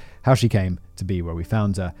 Thus, how she came to be where we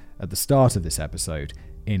found her at the start of this episode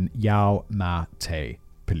in Yau Ma Tei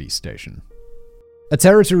Police Station. A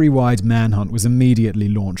territory-wide manhunt was immediately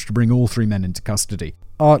launched to bring all 3 men into custody.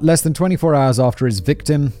 Less than 24 hours after his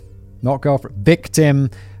victim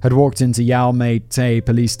had walked into Yau Ma Tei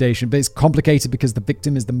Police Station, but it's complicated because the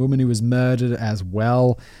victim is the woman who was murdered as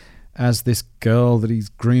well as this girl that he's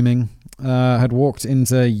grooming. Had walked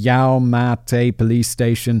into Yau Ma Tei Police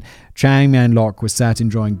Station. Chang Man-lok was sat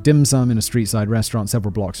enjoying dim sum in a street-side restaurant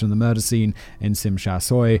several blocks from the murder scene in Tsim Sha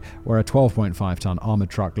Tsui, where a 12.5-ton armored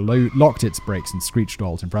truck locked its brakes and screeched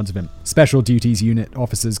halt in front of him. Special duties unit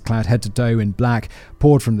officers clad head to toe in black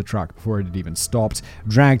poured from the truck before it had even stopped,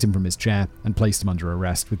 dragged him from his chair, and placed him under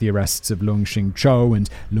arrest, with the arrests of Lung Xing Chou and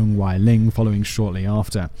Lung Wai Ling following shortly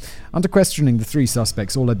after. Under questioning, the 3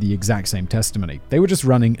 suspects all had the exact same testimony. They were just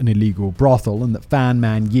running an illegal brothel and that Fan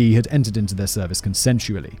Man Yi had entered into their service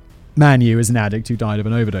consensually. Man Yu is an addict who died of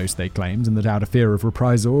an overdose, they claimed, and that out of fear of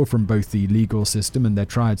reprisal from both the legal system and their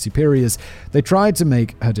triad superiors, they tried to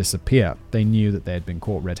make her disappear. They knew that they had been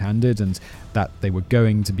caught red-handed and that they were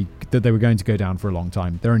going to go down for a long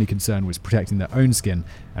time. Their only concern was protecting their own skin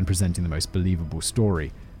and presenting the most believable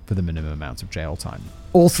story for the minimum amount of jail time.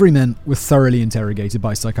 All three men were thoroughly interrogated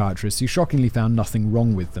by psychiatrists who shockingly found nothing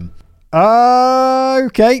wrong with them.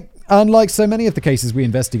 Okay. Unlike so many of the cases we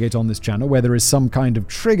investigate on this channel, where there is some kind of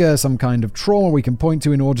trigger, some kind of trauma we can point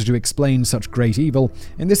to in order to explain such great evil,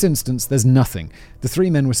 in this instance, there's nothing. The three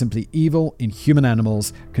men were simply evil, inhuman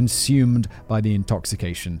animals, consumed by the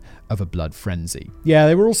intoxication of a blood frenzy. Yeah,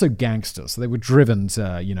 they were also gangsters, so they were driven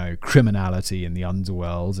to, criminality in the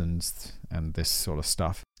underworld and this sort of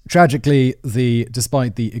stuff. Tragically,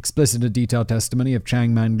 despite the explicit and detailed testimony of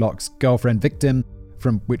Chang Man-lok's girlfriend victim,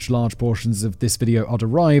 from which large portions of this video are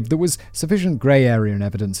derived, there was sufficient grey area and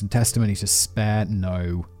evidence and testimony to spare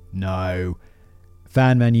no.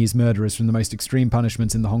 Fan Man Yi's murderers from the most extreme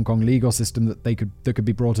punishment in the Hong Kong legal system that could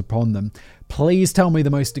be brought upon them. Please tell me the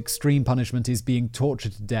most extreme punishment is being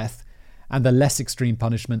tortured to death, and the less extreme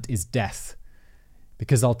punishment is death.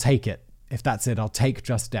 Because I'll take it. If that's it, I'll take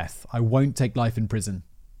just death. I won't take life in prison.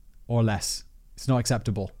 Or less. It's not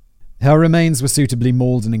acceptable. Her remains were suitably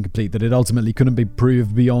mauled and incomplete that it ultimately couldn't be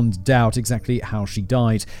proved beyond doubt exactly how she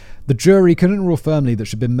died. The jury couldn't rule firmly that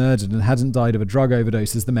she'd been murdered and hadn't died of a drug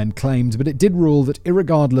overdose as the men claimed, but it did rule that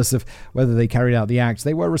irregardless of whether they carried out the act,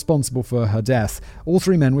 they were responsible for her death. All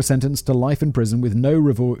three men were sentenced to life in prison with no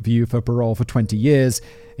review for parole for 20 years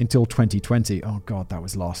until 2020. Oh god, that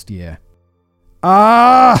was last year.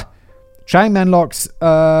 Chang Man-lok's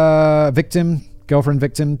girlfriend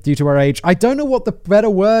victim due to her age. I don't know what the better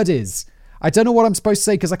word is. I don't know what I'm supposed to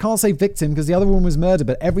say because I can't say victim because the other one was murdered,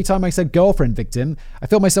 but every time I said girlfriend victim, I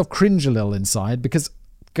feel myself cringe a little inside because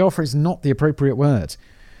girlfriend is not the appropriate word.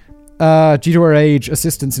 Due to her age,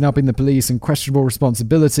 assistance in helping the police, and questionable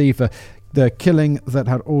responsibility for the killing that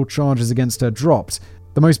had all charges against her dropped.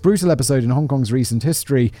 The most brutal episode in Hong Kong's recent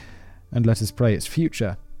history, and let us pray its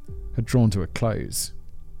future, had drawn to a close.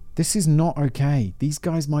 This is not okay. These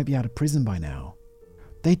guys might be out of prison by now.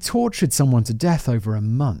 They tortured someone to death over a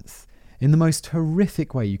month in the most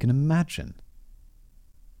horrific way you can imagine.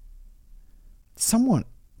 Someone,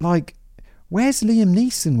 where's Liam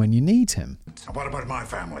Neeson when you need him? What about my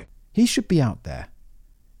family? He should be out there.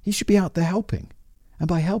 He should be out there helping. And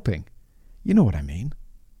by helping, you know what I mean.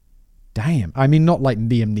 Damn. I mean, not like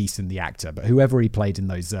Liam Neeson, the actor, but whoever he played in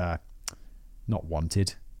those, not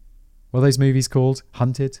Wanted. What are those movies called?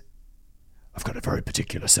 Hunted? I've got a very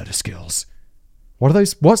particular set of skills. What are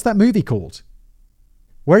those? What's that movie called?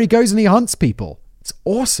 Where he goes and he hunts people. It's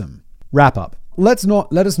awesome. Wrap up. Let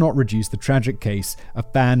us not reduce the tragic case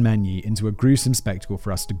of Fan Man Yi into a gruesome spectacle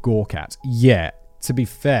for us to gawk at. Yeah, to be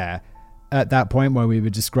fair, at that point where we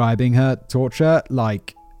were describing her torture,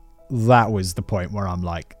 that was the point where I'm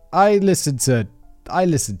like, I listened to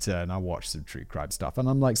and I watched some true crime stuff, and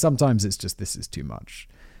I'm like, sometimes it's just, this is too much.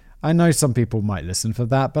 I know some people might listen for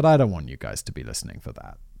that, but I don't want you guys to be listening for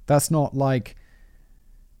that. That's not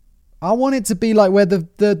I want it to be like where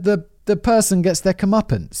the person gets their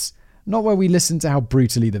comeuppance, not where we listen to how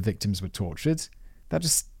brutally the victims were tortured.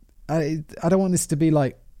 I don't want this to be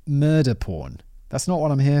like murder porn. That's not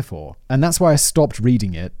what I'm here for. And that's why I stopped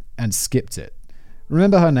reading it and skipped it.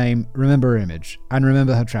 Remember her name, remember her image, and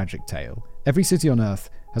remember her tragic tale. Every city on earth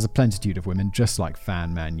has a plenitude of women just like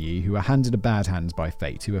Fan Man Yi, who are handed a bad hand by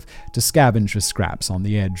fate, who have to scavenge for scraps on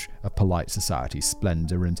the edge of polite society's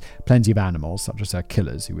splendor, and plenty of animals, such as her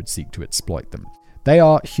killers, who would seek to exploit them. They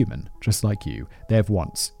are human, just like you. They have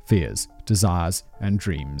wants, fears, desires, and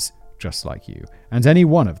dreams, just like you. And any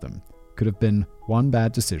one of them could have been one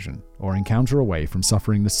bad decision or encounter away from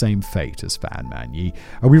suffering the same fate as Fan Man Yi.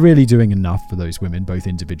 Are we really doing enough for those women, both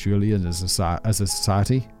individually and as a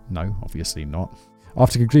society? No, obviously not.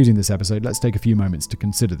 After concluding this episode, let's take a few moments to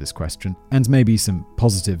consider this question, and maybe some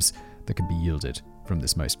positives that can be yielded from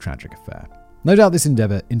this most tragic affair. No doubt this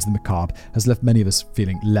endeavour into the macabre has left many of us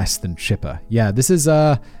feeling less than chipper. Yeah, this is,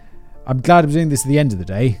 I'm glad I'm doing this at the end of the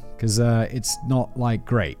day, because it's not,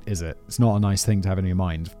 great, is it? It's not a nice thing to have in your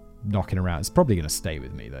mind knocking around. It's probably going to stay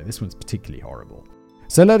with me, though. This one's particularly horrible.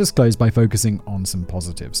 So let us close by focusing on some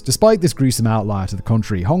positives. Despite this gruesome outlier to the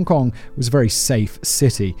contrary, Hong Kong was a very safe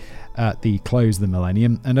city. at the close of the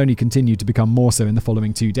millennium and only continued to become more so in the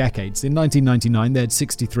following 2 decades. In 1999, they had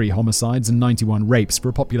 63 homicides and 91 rapes for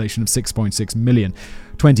a population of 6.6 million.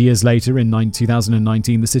 20 years later, in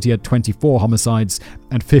 2019, the city had 24 homicides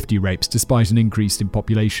and 50 rapes, despite an increase in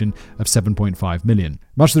population of 7.5 million.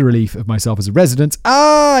 Much to the relief of myself as a resident.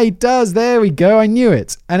 It does! There we go, I knew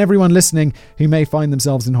it! And everyone listening who may find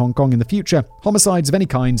themselves in Hong Kong in the future, homicides of any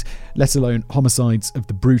kind, let alone homicides of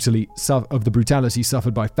the brutality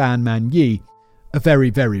suffered by Fan Man Yi, are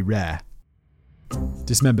very, very rare.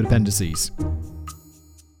 Dismembered appendices.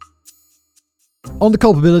 On the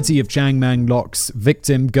culpability of Chang Mang Lok's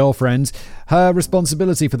victim girlfriend, her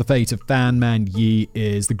responsibility for the fate of Fan Man Yi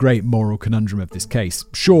is the great moral conundrum of this case.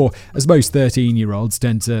 Sure, as most 13-year-olds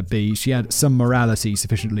tend to be, she had some morality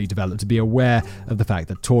sufficiently developed to be aware of the fact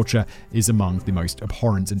that torture is among the most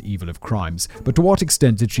abhorrent and evil of crimes. But to what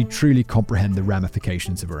extent did she truly comprehend the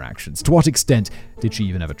ramifications of her actions? To what extent did she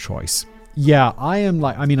even have a choice? Yeah, I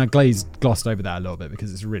glossed over that a little bit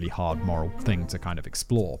because it's a really hard moral thing to kind of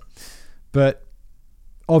explore. But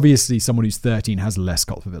obviously, someone who's 13 has less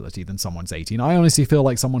culpability than someone's 18. I honestly feel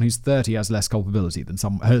like someone who's 30 has more culpability than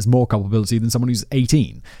someone who's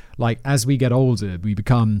 18. Like, as we get older, we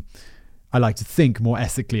become, I like to think, more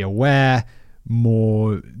ethically aware,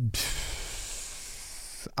 more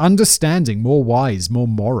understanding, more wise, more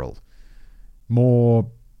moral, a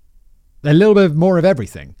little bit more of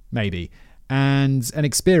everything, maybe, and an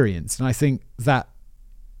experience. And I think that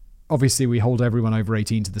obviously we hold everyone over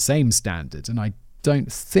 18 to the same standard, and I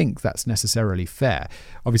don't think that's necessarily fair.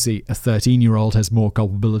 Obviously, a 13-year-old has more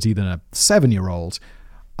culpability than a 7-year-old.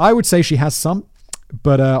 I would say she has some,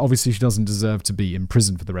 but obviously she doesn't deserve to be in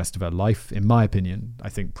prison for the rest of her life, in my opinion. I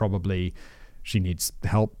think probably she needs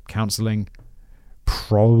help, counseling,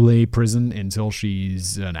 probably prison until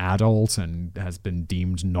she's an adult and has been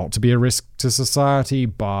deemed not to be a risk to society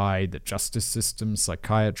by the justice system,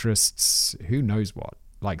 psychiatrists, who knows what.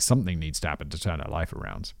 Like, something needs to happen to turn her life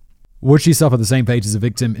around. Would she suffer the same fate as a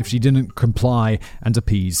victim if she didn't comply and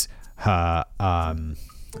appease her,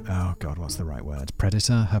 what's the right word?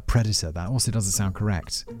 Predator? Her predator. That also doesn't sound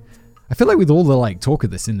correct. I feel like with all the talk of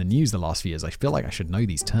this in the news the last few years, I feel like I should know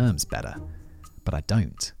these terms better. But I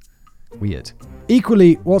don't. Weird.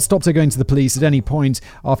 Equally, what stopped her going to the police at any point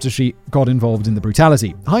after she got involved in the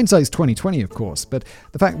brutality? Hindsight's 20/20, of course, but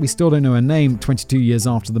the fact we still don't know her name 22 years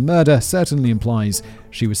after the murder certainly implies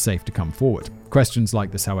she was safe to come forward. Questions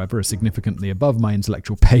like this, however, are significantly above my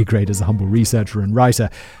intellectual pay grade as a humble researcher and writer,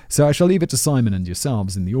 so I shall leave it to Simon and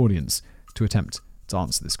yourselves in the audience to attempt to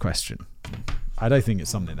answer this question. I don't think it's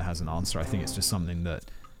something that has an answer. I think it's just something that,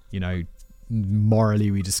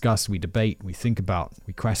 morally we discuss, we debate, we think about,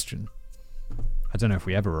 we question. I don't know if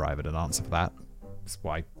we ever arrive at an answer for that. That's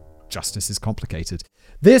why justice is complicated.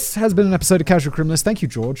 This has been an episode of Casual Criminalist. Thank you,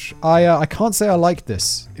 George. I can't say I liked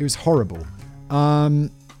this. It was horrible.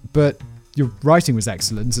 But your writing was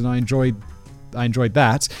excellent, and I enjoyed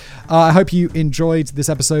that. I hope you enjoyed this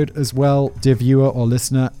episode as well, dear viewer or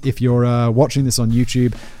listener. If you're watching this on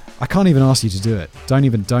YouTube, I can't even ask you to do it.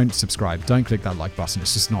 Don't subscribe. Don't click that like button.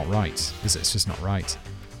 It's just not right. It's just not right.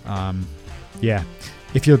 Yeah.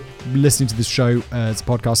 If you're listening to this show as a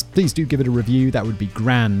podcast, please do give it a review. That would be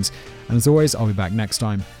grand. And as always, I'll be back next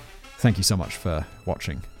time. Thank you so much for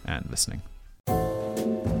watching and listening.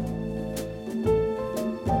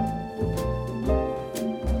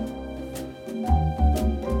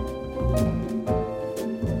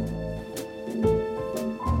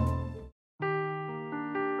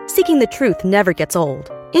 Seeking the truth never gets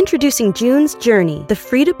old. Introducing June's Journey, the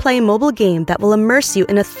free-to-play mobile game that will immerse you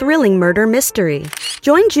in a thrilling murder mystery.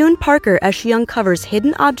 Join June Parker as she uncovers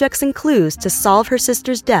hidden objects and clues to solve her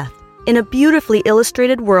sister's death in a beautifully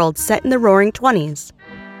illustrated world set in the Roaring '20s.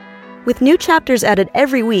 With new chapters added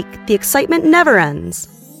every week, the excitement never ends.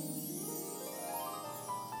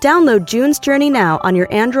 Download June's Journey now on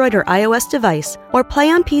your Android or iOS device, or play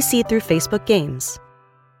on PC through Facebook Games.